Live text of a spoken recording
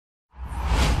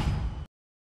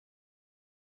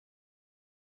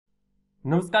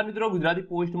નમસ્કાર મિત્રો, ગુજરાતી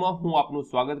પોસ્ટમાં હું આપનું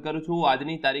સ્વાગત કરું છું।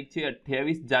 આજની તારીખ છે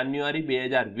 28 જાન્યુઆરી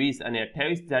 2020 અને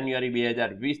 28 જાન્યુઆરી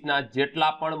 2020 ના જેટલા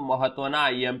પણ મહત્વના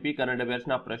આઈએમપી કરંટ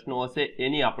અફેર્સના પ્રશ્નો હશે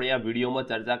એની આપણે આ વિડીયોમાં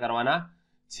ચર્ચા કરવાના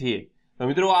છીએ। તો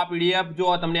મિત્રો આ પીડીએફ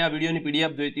જો તમને આ વિડીયોની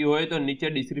પીડીએફ જોઈતી હોય તો નીચે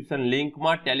description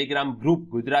લિંકમાં Telegram group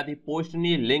Gujarati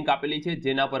પોસ્ટની link આપેલી છે,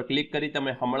 જેના પર ક્લિક કરી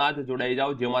તમે હમણાં જ જોડાઈ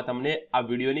જાઓ, જેમાં તમને આ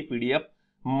વિડીયોની પીડીએફ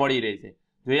મળી રહેશે।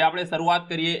 જોઈએ આપણે શરૂઆત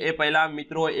કરીએ એ પહેલા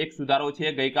મિત્રો એક સુધારો છે।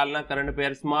 ગઈકાલના કરંટ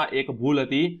અફેર્સમાં એક ભૂલ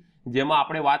હતી, જેમાં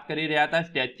આપણે વાત કરી રહ્યા હતા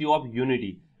સ્ટેચ્યુ ઓફ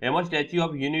યુનિટી। એમાં સ્ટેચ્યુ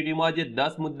ઓફ યુનિટીમાં જે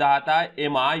 10 મુદ્દા હતા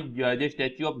એમાં જે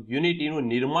સ્ટેચ્યુ ઓફ યુનિટીનું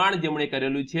નિર્માણ જેમણે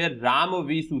કરેલું છે રામ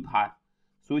વી સુથાર।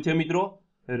 શું છે મિત્રો?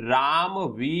 રામ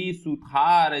વી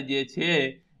સુથાર જે છે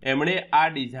એમણે આ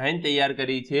ડિઝાઇન તૈયાર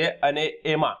કરી છે અને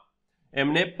એમાં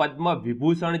એમને પદ્મ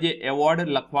વિભૂષણ જે એવોર્ડ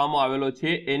લખવામાં આવેલો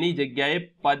છે એની જગ્યાએ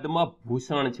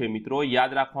પદ્મભૂષણ છે મિત્રો,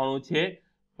 યાદ રાખવાનું છે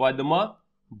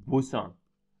પદ્મભૂષણ।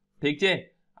 ઠીક છે,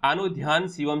 આનું ધ્યાન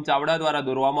શિવમ ચાવડા દ્વારા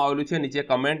દોરવામાં આવેલું છે, નીચે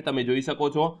કમેન્ટ તમે જોઈ શકો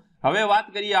છો। હવે વાત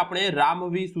કરીએ આપણે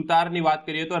રામવી સુતારની વાત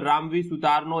કરીએ તો રામવી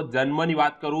સુતારનો જન્મની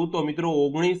વાત કરું તો મિત્રો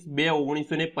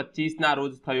 19/2/1925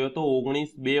 રોજ થયો હતો।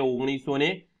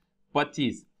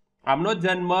 19/2/1925 આમનો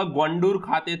જન્મ ગોંડુર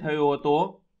ખાતે થયો હતો,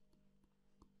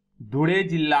 ધુळे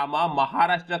જિલ્લામાં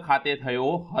મહારાષ્ટ્ર ખાતે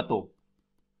થયો હતો।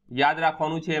 યાદ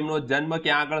રાખવાનું છે એમનો જન્મ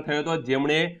ક્યાં આગળ થયો હતો,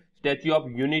 જેમણે સ્ટેચ્યુ ઓફ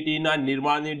યુનિટીના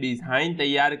નિર્માણની ડિઝાઇન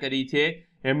તૈયાર કરી છે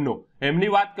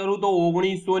એમની વાત કરું તો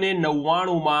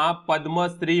 1999માં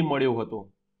પદ્મશ્રી મળ્યો હતો,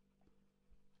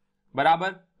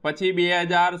 બરાબર। પછી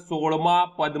 2016માં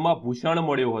પદ્મભૂષણ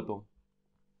મળ્યો હતો।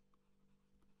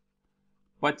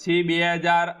 પછી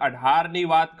 2018ની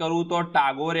વાત કરું તો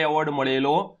ટાગોર એવોર્ડ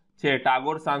મળેલો છે।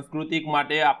 ટાગોર સાંસ્કૃતિક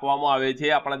માટે આપવામાં આવે છે,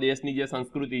 આપણા દેશની જે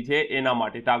સંસ્કૃતિ છે એના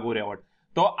માટે ટાગોર એવોર્ડ।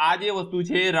 તો આ જે વસ્તુ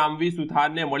છે રામવી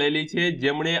સુથારને મળેલી છે,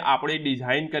 જેમણે આપણે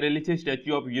ડિઝાઇન કરેલી છે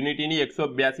સ્ટેચ્યુ ઓફ યુનિટીની।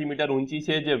 182 મીટર ઊંચી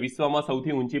છે, જે વિશ્વમાં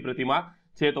સૌથી ઊંચી પ્રતિમા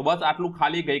છે। તો બસ આટલું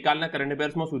ખાલી ગઈકાલના કરંટ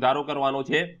અફેર્સમાં સુધારો કરવાનો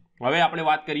છે। હવે આપણે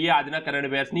વાત કરીએ આજના કરંટ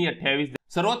અફેર્સની 28।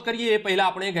 શરૂઆત કરીએ એ પહેલા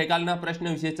આપણે ગઈકાલના પ્રશ્ન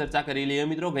વિશે ચર્ચા કરી લઈએ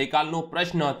મિત્રો। ગઈકાલનો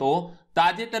પ્રશ્ન હતો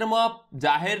તાજેતરમાં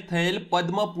જાહેર થયેલ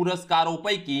પદ્મ પુરસ્કારો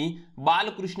પૈકી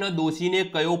બાલકૃષ્ણ દોશીને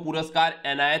કયો પુરસ્કાર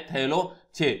એનાયત થયેલો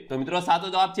છે? તો મિત્રો સાચો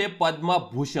જવાબ છે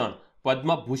પદ્મભૂષણ।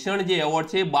 પદ્મભૂષણ જે એવોર્ડ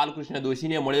છે બાલકૃષ્ણ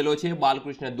દોશીને મળેલો છે।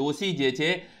 બાલકૃષ્ણ દોશી જે છે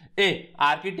એ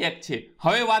આર્કિટેક્ટ છે।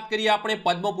 હવે વાત કરીએ આપણે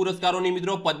પદ્મ પુરસ્કારોની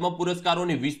મિત્રો। પદ્મ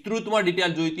પુરસ્કારોની વિસ્તૃતમાં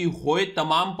ડિટેલ જોઈતી હોય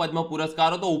તમામ પદ્મ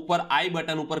પુરસ્કારો તો ઉપર આઈ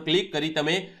બટન ઉપર ક્લિક કરી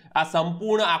તમે આ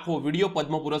સંપૂર્ણ આખો વિડીયો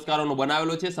પદ્મ પુરસ્કારોનો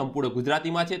બનાવેલો છે, સંપૂર્ણ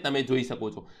ગુજરાતીમાં છે, તમે જોઈ શકો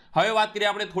છો। હવે વાત કરીએ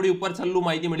આપણે થોડી ઉપર છેલ્લું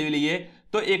માહિતી મેળવી લઈએ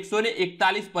તો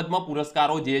 141 પદ્મ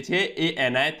પુરસ્કારો જે છે એ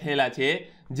એનાયત થયેલા છે,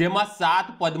 જેમાં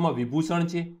 7 પદ્મ વિભૂષણ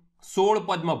છે, 16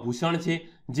 પદ્મભૂષણ છે।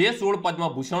 જે 16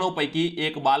 પદ્મભૂષણો પૈકી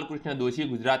એક બાલકૃષ્ણ દોશી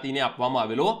ગુજરાતીને આપવામાં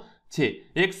આવેલો છે।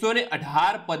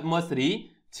 118 પદ્મશ્રી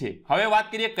છે। હવે વાત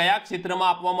કરીએ કયા ક્ષેત્રમાં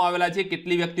આપવામાં આવેલા છે,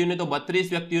 કેટલી વ્યક્તિઓને તો 32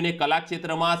 વ્યક્તિઓને કલા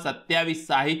ક્ષેત્રમાં, 27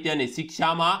 સાહિત્ય અને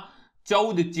શિક્ષામાં,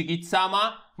 14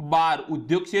 ચિકિત્સામાં, 12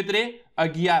 ઉદ્યોગ ક્ષેત્રે,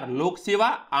 11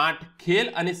 લોકસેવા, 8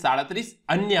 ખેલ અને 37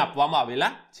 અન્ય આપવામાં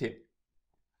આવેલા છે।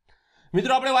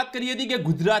 મિત્રો આપણે વાત કરી હતી કે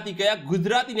ગુજરાતી કયા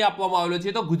ગુજરાતીને આપવામાં આવેલો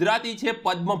છે, તો ગુજરાતી છે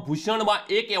પદ્મભૂષણમાં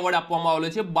એક એવોર્ડ આપવામાં આવેલો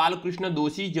છે બાલકૃષ્ણ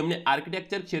દોશી, જેમને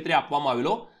આર્કિટેક્ચર ક્ષેત્રે આપવામાં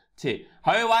આવેલો છે।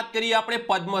 હવે વાત કરીએ આપણે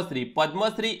પદ્મશ્રી।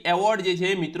 પદ્મશ્રી એવોર્ડ જે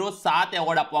છે મિત્રો 7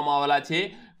 એવોર્ડ આપવામાં આવેલા છે।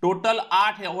 ટોટલ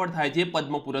 8 એવોર્ડ થાય છે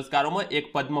પદ્મ પુરસ્કારોમાં, એક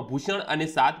પદ્મભૂષણ અને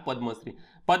 7 પદ્મશ્રી।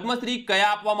 પદ્મશ્રી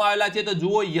કયા આપવામાં આવેલા છે તો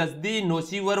જુઓ, યઝદી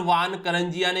નોશીવર વાન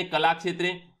કરંજીયાને કલા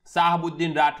ક્ષેત્રે,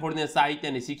 શાહબુદ્દીન રાઠોડને સાહિત્ય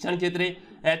અને શિક્ષણ ક્ષેત્રે,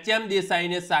 HM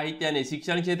દેસાઈને સાહિત્ય અને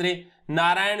શિક્ષણ ક્ષેત્રે,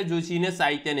 નારાયણ જોશીને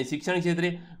સાહિત્ય અને શિક્ષણ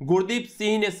ક્ષેત્રે, ગુરદીપ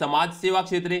સિંહને સમાજ સેવા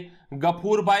ક્ષેત્રે,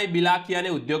 ગફુરભાઈ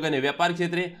બિલાખિયાને ઉદ્યોગ અને વેપાર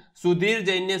ક્ષેત્રે, સુધીર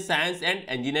જૈનને સાયન્સ એન્ડ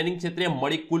એન્જિનિયરિંગ ક્ષેત્રે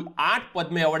મળી કુલ 8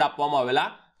 પદ્મ એવોર્ડ આપવામાં આવેલા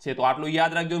છે। તો આટલું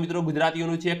યાદ રાખજો મિત્રો,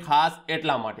 ગુજરાતીઓનું છે ખાસ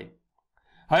એટલા માટે।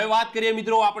 હવે વાત કરીએ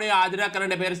મિત્રો આપણે આજના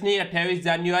કરંટ અફેર્સની 28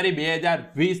 જાન્યુઆરી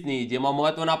 2020ની, જેમાં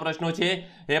મહત્વના પ્રશ્નો છે।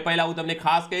 એ પહેલા હું તમને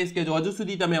ખાસ કહીશ કે જો હજુ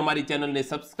સુધી તમે અમારી ચેનલને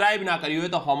સબસ્ક્રાઇબ ના કરી હોય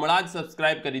તો હમણાં જ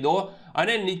સબસ્ક્રાઇબ કરી દો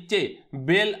અને નીચે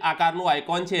બેલ આકારનું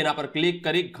આઇકોન છે એના પર ક્લિક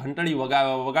કરી ઘંટડી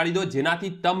વગાડી દો,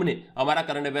 જેનાથી તમને અમારા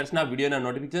કરંટ અફેર્સના વિડીયોના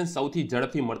નોટિફિકેશન સૌથી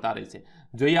ઝડપથી મળતા રહેશે।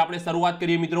 જોઈએ આપણે શરૂઆત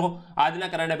કરીએ મિત્રો આજના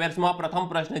કરંટ અફેર્સમાં। પ્રથમ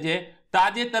પ્રશ્ન છે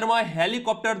તાજેતરમાં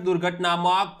હેલિકોપ્ટર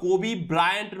દુર્ઘટનામાં કોબી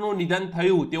બ્રાયન્ટનું નિધન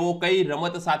થયું, તેઓ કઈ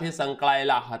રમત સાથે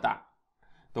સંકળાયેલા હતા?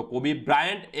 તો કોબી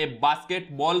બ્રાયન્ટ એ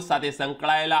બાસ્કેટબોલ સાથે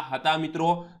સંકળાયેલા હતા મિત્રો।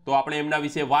 તો આપણે એમના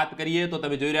વિશે વાત કરીએ તો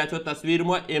તમે જોઈ રહ્યા છો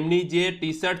તસવીરમાં એમની જે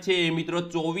ટી શર્ટ છે એ મિત્રો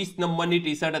 24 નંબરની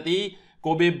ટી શર્ટ હતી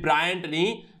કોબી બ્રાયન્ટની,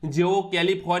 જેઓ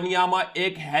કેલિફોર્નિયામાં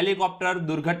એક હેલિકોપ્ટર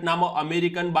દુર્ઘટનામાં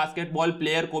અમેરિકન બાસ્કેટબોલ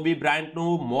પ્લેયર કોબી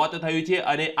બ્રાયન્ટનું મોત થયું છે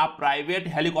અને આ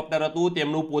પ્રાઇવેટ હેલિકોપ્ટર હતું,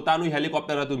 તેમનું પોતાનું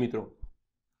હેલિકોપ્ટર હતું મિત્રો।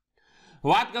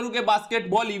 વાત કરું કે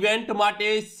બાસ્કેટબોલ ઇવેન્ટ માટે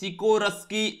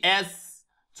સિકોરસ્કી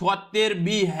S-76B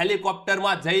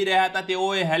હેલિકોપ્ટરમાં જઈ રહ્યા હતા.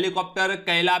 તેઓએ હેલિકોપ્ટર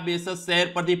કૈલા બેસસ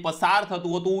શહેર પરથી પસાર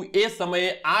થતું હતું. એ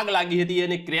સમયે આગ લાગી હતી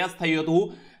અને ક્રેશ થયું હતું.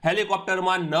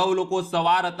 હેલિકોપ્ટરમાં 9 લોકો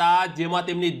સવાર હતા, જેમાં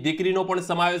તેમની દીકરીનો પણ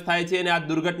સમાવેશ થાય છે અને આ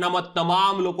દુર્ઘટનામાં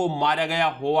તમામ લોકો માર્યા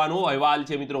ગયા હોવાનો અહેવાલ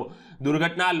છે. મિત્રો,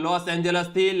 દુર્ઘટના લોસ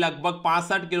એન્જલસથી લગભગ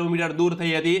 65 કિલોમીટર દૂર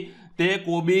થઈ હતી. તે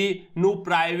કોબીનું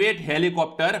પ્રાઇવેટ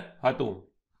હેલિકોપ્ટર હતું.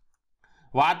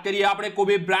 વાત કરીએ આપણે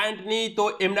કોબી બ્રાયન્ટની, તો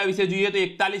એમના વિશે જોઈએ તો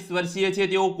 41 વર્ષીય છે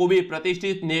તેઓ. કોબી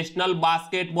પ્રતિષ્ઠિત નેશનલ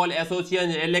બાસ્કેટબોલ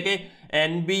એસોસિએશન એટલે કે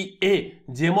NBA,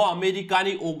 જેમાં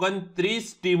અમેરિકાની 29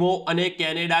 ટીમો અને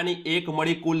કેનેડાની એક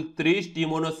મળી કુલ 30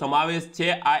 ટીમોનો સમાવેશ છે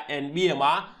આ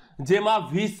NBAમાં, જેમાં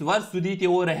 20 વર્ષ સુધી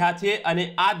તેઓ રહ્યા છે અને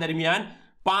આ દરમિયાન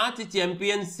 5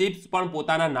 ચેમ્પિયનશિપ્સ પણ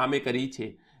પોતાના નામે કરી છે.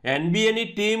 NBAની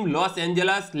ટીમ લોસ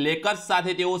એન્જલસ લેકર્સ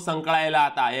સાથે તેઓ સંકળાયેલા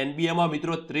હતા. NBAમાં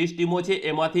મિત્રો 30 ટીમો છે,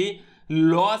 એમાંથી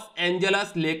લોસ એન્જલસ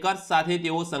લેકર્સ સાથે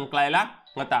તેઓ સંકળાયેલા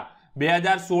હતા.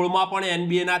 2016માં પણ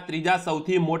NBAના ત્રીજા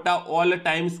સૌથી મોટા ઓલ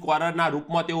ટાઈમ સ્કોરરના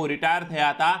રૂપમાં તેઓ રિટાયર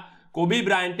થયા હતા. કોબી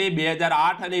બ્રાયન્ટે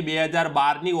 2008 અને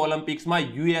 2012ની ઓલિમ્પિક્સમાં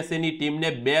USAની ટીમને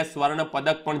 2 સ્વર્ણ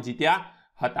પદક પણ જીત્યા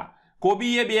હતા.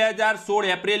 કોબીએ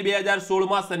એપ્રિલ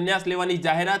 2016માં સંન્યાસ લેવાની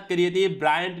જાહેરાત કરી હતી.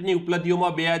 બ્રાયન્ટની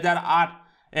ઉપલબ્ધિઓમાં 2008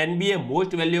 NBA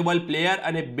મોસ્ટ વેલ્યુએબલ પ્લેયર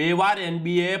અને 2 વાર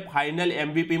NBA ફાઇનલ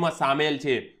MVPમાં સામેલ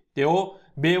છે. તેઓ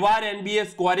 2 વાર NBA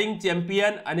સ્કોરિંગ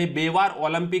ચેમ્પિયન અને 2 વાર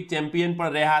ઓલિમ્પિક ચેમ્પિયન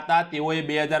પણ રહ્યા હતા. તેઓએ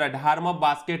 2018માં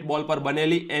બાસ્કેટબોલ પર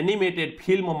બનેલી એનિમેટેડ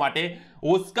ફિલ્મ માટે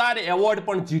ઓસ્કાર એવોર્ડ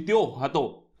પણ જીત્યો હતો.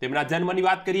 તેમના જન્મની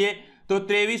વાત કરીએ તો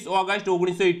 23 ઓગસ્ટ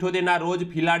 1978ના રોજ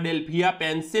ફિલાડેલ્ફિયા,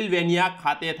 પેન્સિલ્વેનિયા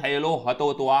ખાતે થયેલો હતો.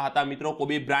 તો આ હતા મિત્રો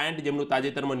કોબી બ્રાયન્ટ, જેમનું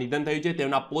તાજેતરમાં નિધન થયું છે.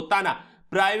 તેમના પોતાના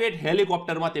પ્રાઇવેટ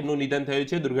હેલિકોપ્ટરમાં તેમનું નિધન થયું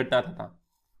છે દુર્ઘટના થતા.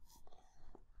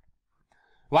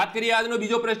 વાત કરીએ આજનો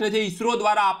બીજો પ્રશ્ન છે, ઈસરો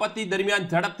દ્વારા આપત્તિ દરમિયાન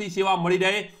ઝડપથી સેવા મળી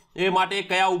રહે એ માટે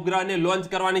કયા ઉપગ્રહને લોન્ચ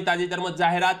કરવાની તાજેતરમાં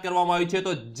જાહેરાત કરવામાં આવી છે?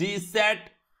 તો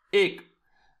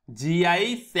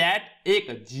GISAT-1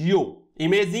 જીઓ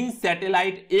ઇમેજિંગ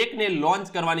સેટેલાઇટ 1 ને લોન્ચ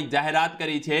કરવાની જાહેરાત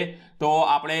કરી છે. તો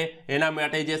આપણે એના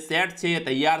માટે જે સેટ છે એ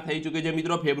તૈયાર થઈ ચૂક્યો છે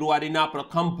મિત્રો. ફેબ્રુઆરીના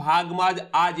પ્રથમ ભાગમાં જ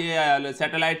આ જે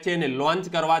સેટેલાઇટ છે એને લોન્ચ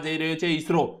કરવા જઈ રહ્યો છે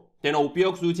ઈસરો. તેનો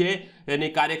ઉપયોગ શું છે,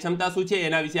 એની કાર્યક્ષમતા શું છે,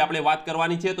 એના વિશે આપણે વાત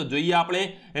કરવાની છે. તો જોઈએ આપણે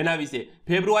એના વિશે.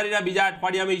 ફેબ્રુઆરીના બીજા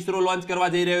અઠવાડિયામાં ઈસરો લોન્ચ કરવા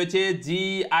જઈ રહ્યો છે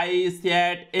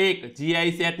GISAT-1.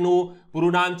 GISAT-નું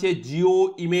પૂરું નામ છે જીઓ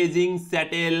ઇમેજિંગ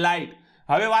સેટેલાઇટ.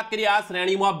 હવે વાત કરીએ આ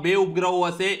શ્રેણીમાં 2 ઉપગ્રહો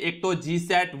હશે, એક તો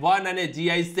GSAT-1 અને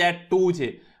GISAT-2 છે.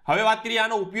 હવે વાત કરીએ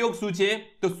આનો ઉપયોગ શું છે,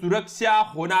 તો સુરક્ષા,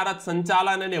 હોનારત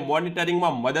સંચાલન અને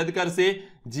મોનિટરિંગમાં મદદ કરશે.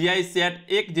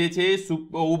 GISAT-1 જે છે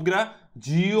ઉપગ્રહ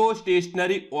જીઓ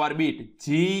સ્ટેશનરી ઓર્બિટ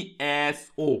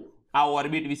GSO, આ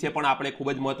ઓર્બિટ વિશે પણ આપણે ખૂબ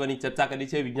જ મહત્વની ચર્ચા કરી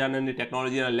છે વિજ્ઞાન અને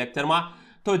ટેકનોલોજીના લેક્ચરમાં.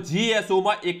 તો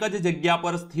GSOમાં એક જ જગ્યા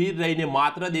પર સ્થિર રહીને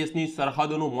માત્ર દેશની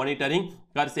સરહદોનું મોનિટરિંગ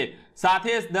કરશે.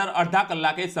 સાથે જ દર અડધા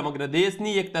કલાકે સમગ્ર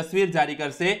દેશની એક તસવીર જારી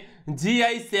કરશે.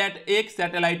 GISAT-1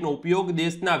 સેટેલાઇટનો ઉપયોગ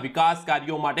દેશના વિકાસ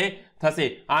કાર્યો માટે થશે.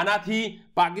 આનાથી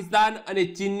પાકિસ્તાન અને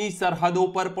ચીનની સરહદો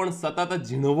પર પણ સતત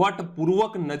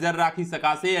ઝીણવટપૂર્વક નજર રાખી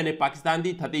શકાશે અને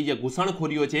પાકિસ્તાનથી થતી જે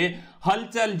ઘૂસણખોરીઓ છે,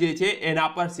 હલચલ જે છે એના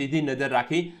પર સીધી નજર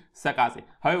રાખી શકાશે.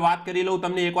 હવે વાત કરી લઉં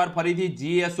તમને એકવાર ફરીથી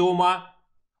GSOમાં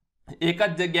એક જ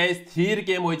જગ્યાએ સ્થિર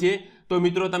કેમ હોય છે? તો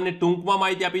મિત્રો તમને ટૂંકમાં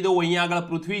માહિતી આપી દઉં. અહીંયા આગળ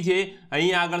પૃથ્વી છે,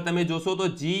 અહીંયા આગળ તમે જોશો તો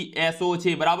GSO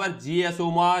છે, બરાબર.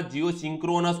 GSOમાં જીઓ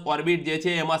સિંક્રોનસ ઓર્બિટ જે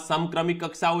છે એમાં સમક્રમિક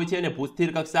કક્ષા હોય છે અને ભૂસ્થિર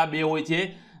કક્ષા 2 હોય છે.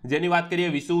 જેની વાત કરીએ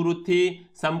વિષુવવૃત્તથી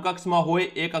સમકક્ષમાં હોય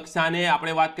એ કક્ષાને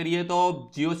આપણે વાત કરીએ તો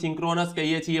જીઓ સિંક્રોનસ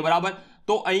કહીએ છીએ, બરાબર.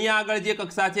 તો અહીંયા આગળ જે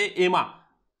કક્ષા છે એમાં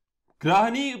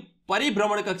ગ્રહની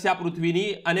પરિભ્રમણ કક્ષા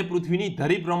પૃથ્વીની અને પૃથ્વીની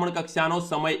ધરીભ્રમણ કક્ષાનો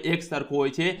સમય એક સરખો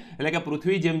હોય છે. એટલે કે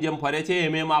પૃથ્વી જેમ જેમ ફરે છે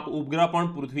એમ એમ આ ઉપગ્રહ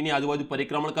પણ પૃથ્વીની આજુબાજુ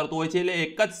પરિક્રમણ કરતો હોય છે. એટલે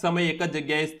એક જ સમય એક જ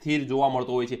જગ્યાએ સ્થિર જોવા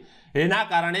મળતો હોય છે. એના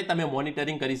કારણે તમે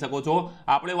મોનિટરિંગ કરી શકો છો.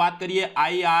 આપણે વાત કરીએ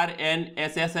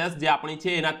IRNSS જે આપણી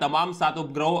છે એના તમામ 7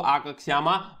 ઉપગ્રહો આ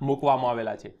કક્ષામાં મૂકવામાં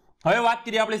આવેલા છે. હવે વાત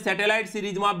કરીએ આપણે સેટેલાઇટ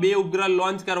સિરીઝમાં 2 ઉપગ્રહ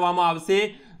લોન્ચ કરવામાં આવશે,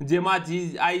 જેમાં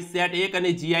GISAT-1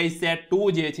 અને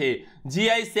GISAT-2 જે છે.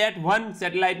 GISAT-1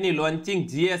 સેટેલાઇટની launching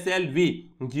GSLV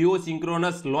Jio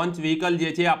synchronous launch vehicle જે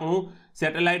છે આપણું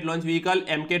સેટેલાઇટ લોન્ચ વ્હીકલ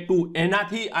MK2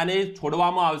 એનાથી આને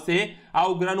છોડવામાં આવશે. આ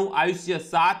ઉપગ્રહનું આયુષ્ય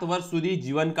 7 વર્ષ સુધી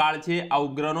જીવનકાળ છે. આ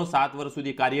ઉપગ્રહનો 7 વર્ષ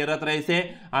સુધી કાર્યરત રહેશે.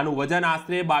 આનું વજન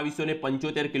આશરે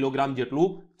 2275 કિલોગ્રામ જેટલું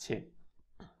છે.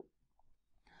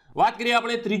 વાત કરીએ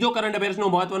આપણે ત્રીજો કરંટ અફેર્સનો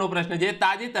મહત્વનો પ્રશ્ન છે,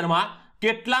 તાજેતરમાં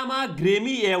કેટલામાં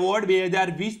ગ્રેમી એવોર્ડ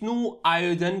 2020નું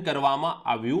આયોજન કરવામાં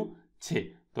આવ્યું છે?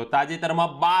 તો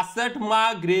તાજેતરમાં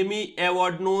 62માં ગ્રેમી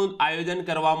એવોર્ડનું આયોજન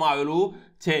કરવામાં આવેલું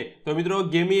છે. તો મિત્રો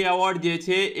ગ્રેમી એવોર્ડ જે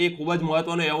છે એ ખૂબ જ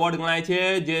મહત્વનો એવોર્ડ ગણાય છે,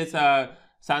 જે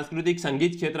સાંસ્કૃતિક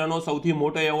સંગીત ક્ષેત્રનો સૌથી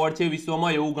મોટો એવોર્ડ છે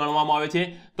વિશ્વમાં એવું ગણવામાં આવે છે.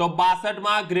 તો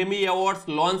 62માં ગ્રેમી એવોર્ડ્સ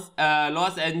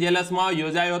લોસ એન્જલસમાં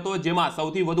યોજાયો હતો, જેમાં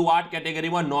સૌથી વધુ 8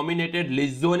 કેટેગરીમાં નોમિનેટેડ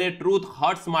લિઝોને ટ્રુથ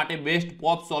હર્ટ્સ માટે best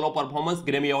pop solo performance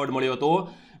Grammy award મળ્યો હતો.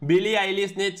 બિલી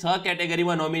આઇલિશને 6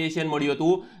 કેટેગરીમાં નોમિનેશન મળ્યું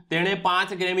હતું. તેણે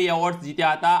 5 ગ્રેમી એવોર્ડ્સ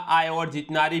જીત્યા હતા. આ એવોર્ડ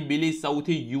જીતનારી બિલી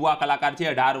સૌથી યુવા કલાકાર છે,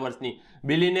 18 વર્ષની.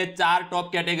 બિલીને 4 ટોપ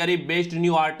category best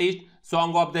new artist,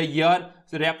 song of the year,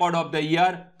 record of the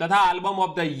year તથા આલ્બમ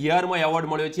ઓફ ધ યરમાં એવોર્ડ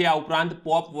મળ્યો છે. આ ઉપરાંત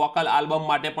પોપ વોકલ આલ્બમ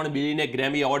માટે પણ બિલીને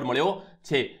ગ્રેમી એવોર્ડ મળ્યો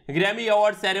છે. ગ્રેમી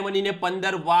એવોર્ડ સેરેમનીને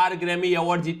 15 વાર ગ્રેમી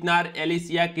એવોર્ડ જીતનાર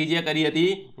એલિસિયા કીજે કરી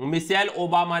હતી. Mitchell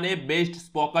ઓબામાને best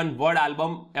spoken word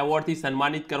album એવોર્ડથી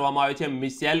સન્માનિત કરવામાં આવે છે.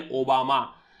 મિશેલ ઓબામા,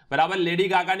 બરાબર.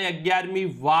 લેડી ગાગાને 11મી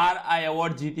વાર આ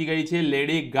એવોર્ડ જીતી ગઈ છે,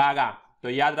 લેડી ગાગા.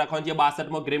 તો યાદ રાખવાનું છે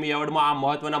 62માં ગ્રેમી એવોર્ડમાં આ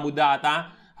મહત્વના મુદ્દા હતા.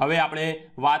 હવે આપણે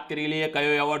વાત કરી લઈએ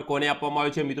કયો એવોર્ડ કોને આપવામાં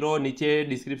આવ્યો છે. મિત્રો, નીચે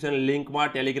ડિસ્ક્રિપ્શન લિંકમાં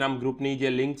ટેલિગ્રામ ગ્રુપની જે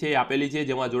લિંક છે આપેલી છે,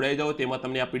 જેમાં જોડાઈ જાઓ. તેમાં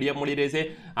તમને આ પીડીએફ મળી રહેશે.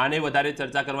 આને વધારે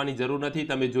ચર્ચા કરવાની જરૂર નથી,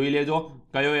 તમે જોઈ લેજો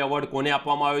કયો એવોર્ડ કોને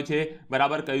આપવામાં આવ્યો છે,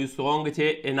 બરાબર. કયું સોંગ છે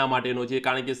એના માટેનો છે,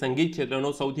 કારણ કે સંગીત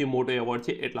ક્ષેત્રનો સૌથી મોટો એવોર્ડ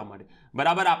છે એટલા માટે,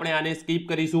 બરાબર. આપણે આને સ્કીપ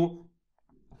કરીશું,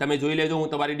 તમે જોઈ લેજો. હું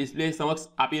તમારી ડિસ્પ્લે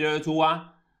સમક્ષ આપી રહ્યો છું આ.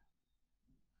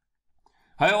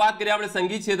 હવે વાત કરીએ આપણે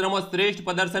સંગીત ક્ષેત્રમાં શ્રેષ્ઠ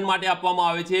પ્રદર્શન માટે આપવામાં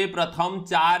આવે છે. પ્રથમ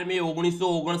 4 મે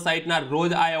 1959ના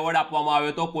રોજ આ એવોર્ડ આપવામાં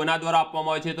આવ્યો હતો. કોના દ્વારા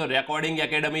આપવામાં આવે છે? તો રેકોર્ડિંગ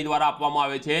એકેડમી દ્વારા આપવામાં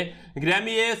આવે છે.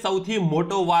 ગ્રેમી એ સૌથી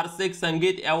મોટો વાર્ષિક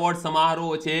સંગીત એવોર્ડ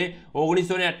સમારોહ છે.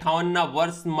 1958ના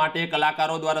વર્ષ માટે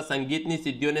કલાકારો દ્વારા સંગીતની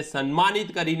સિદ્ધિઓને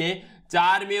સન્માનિત કરીને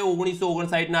 4 મે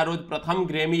 1959ના રોજ પ્રથમ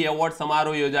ગ્રેમી એવોર્ડ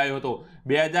સમારોહ યોજાયો હતો.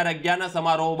 2011ના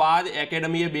સમારોહ બાદ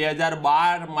એકેડમીએ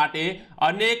 2012 માટે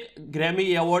અનેક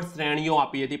ગ્રેમી એવોર્ડ શ્રેણીઓ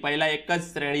આપી હતી. પહેલા એક જ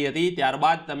શ્રેણી હતી,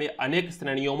 ત્યારબાદ તમે અનેક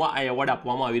શ્રેણીઓમાં આ એવોર્ડ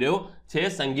આપવામાં આવી રહ્યો છે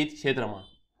સંગીત ક્ષેત્રમાં.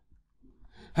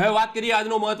 હવે વાત કરીએ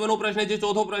આજનો મહત્વનો પ્રશ્ન છે,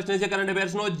 ચોથો પ્રશ્ન છે કરંટ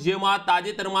અફેર્સનો, જેમાં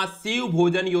તાજેતરમાં શિવ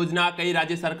ભોજન યોજના કઈ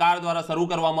રાજ્ય સરકાર દ્વારા શરૂ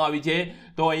કરવામાં આવી છે?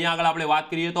 તો અહીંયા આગળ આપણે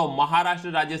વાત કરીએ તો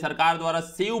મહારાષ્ટ્ર રાજ્ય સરકાર દ્વારા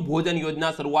શિવ ભોજન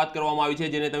યોજના શરૂઆત કરવામાં આવી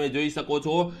છે, જેને તમે જોઈ શકો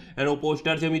છો. એનો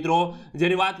પોસ્ટર છે મિત્રો.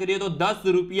 જેની વાત કરીએ તો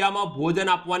 10 રૂપિયામાં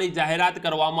ભોજન આપવાની જાહેરાત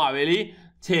કરવામાં આવેલી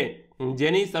છે,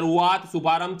 જેની શરૂઆત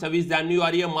શુભારંભ 26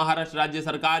 જાન્યુઆરીએ મહારાષ્ટ્ર રાજ્ય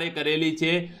સરકારે કરેલી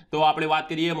છે. તો આપણે વાત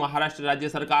કરીએ મહારાષ્ટ્ર રાજ્ય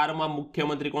સરકારમાં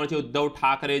મુખ્યમંત્રી કોણ છે? ઉદ્ધવ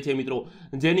ઠાકરે છે મિત્રો.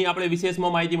 જેની આપણે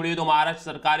વિશેષમાં માહિતી મળી તો મહારાષ્ટ્ર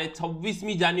સરકારે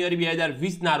 26મી જાન્યુઆરી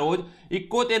 2020ના રોજ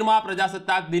 71માં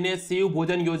પ્રજાસત્તાક દિને શિવ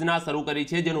ભોજન યોજના શરૂ કરી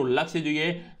છે. જેનું લક્ષ્ય જોઈએ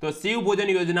તો શિવ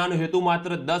ભોજન યોજનાનો હેતુ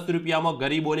માત્ર 10 રૂપિયામાં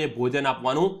ગરીબોને ભોજન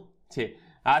આપવાનું છે.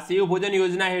 આ શિવ ભોજન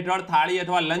યોજના હેઠળ થાળી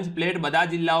અથવા લંચ પ્લેટ બધા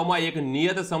જિલ્લાઓમાં એક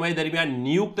નિયત સમય દરમિયાન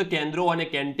નિયુક્ત કેન્દ્રો અને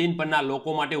કેન્ટીન પરના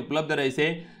લોકો માટે ઉપલબ્ધ રહેશે.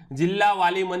 જિલ્લા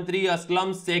વાલી મંત્રી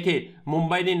અસલમ શેખે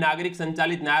મુંબઈની નાગરિક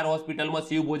સંચાલિત નાયર હોસ્પિટલમાં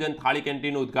શિવ ભોજન થાળી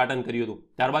કેન્ટીનનું ઉદ્ઘાટન કર્યું હતું.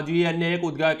 ત્યારબાદ જોઈએ અન્ય એક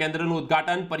કેન્દ્રનું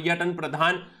ઉદ્ઘાટન પર્યટન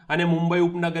પ્રધાન અને મુંબઈ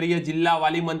ઉપનગરીય જિલ્લા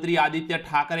વાલી મંત્રી આદિત્ય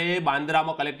ઠાકરેએ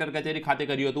બાંદ્રામાં કલેક્ટર કચેરી ખાતે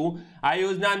કર્યું હતું. આ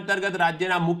યોજના અંતર્ગત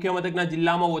રાજ્યના મુખ્ય મથકના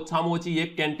જિલ્લામાં ઓછામાં ઓછી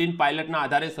એક કેન્ટીન પાયલટના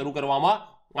આધારે શરૂ કરવામાં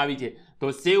આવી છે. તો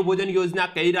શિવ ભોજન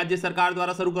યોજના કઈ રાજ્ય સરકાર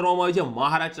દ્વારા શરૂ કરવામાં આવી છે?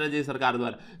 મહારાષ્ટ્ર રાજ્ય સરકાર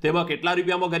દ્વારા. તેમાં કેટલા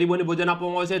રૂપિયામાં ગરીબોને ભોજન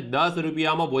આપવામાં આવશે? 10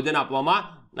 રૂપિયામાં ભોજન આપવામાં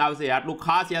આવશે. આટલું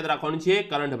ખાસ યાદ રાખવાનું છે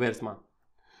કરંટ અફેર્સમાં.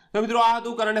 તો મિત્રો, આ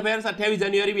હતું કરંટ અફેર્સ 28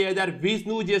 જાન્યુઆરી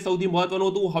 2020નું, જે સૌથી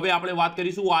મહત્વનું હતું. હવે આપણે વાત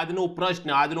કરીશું આજનો પ્રશ્ન.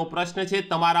 આજનો પ્રશ્ન છે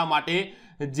તમારા માટે,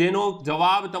 જેનો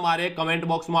જવાબ તમારે કમેન્ટ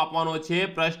બોક્સમાં આપવાનો છે.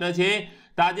 પ્રશ્ન છે,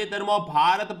 તાજેતરમાં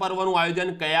ભારત પર્વનું આયોજન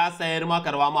કયા શહેરમાં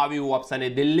કરવામાં આવ્યું? Option A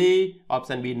Delhi,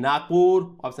 option B Nagpur,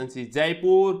 option C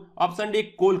Jaipur, option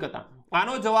D Kolkata.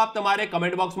 આનો જવાબ તમારે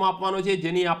કમેન્ટ બોક્સમાં આપવાનો છે,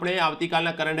 જેની આપણે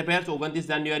આવતીકાલના કરંટ અફેર્સ 29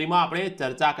 જાન્યુઆરીમાં આપણે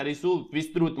ચર્ચા કરીશું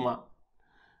વિસ્તૃતમાં.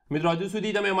 મિત્રો, હજુ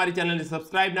સુધી તમે અમારી ચેનલને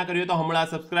સબસ્ક્રાઇબ ના કરી હોય તો હમણાં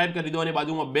સબસ્ક્રાઇબ કરી દો અને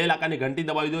બાજુમાં બેલ આકારની ઘંટી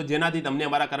દબાવી દો, જેનાથી તમને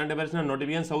અમારા કરંટ અફેર્સના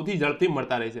નોટિફિકેશન સૌથી ઝડપથી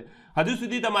મળતા રહેશે. હજુ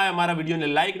સુધી તમે અમારા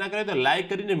વિડીયોને લાઇક ના કરે તો લાઇક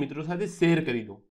કરીને મિત્રો સાથે શેર કરી દો.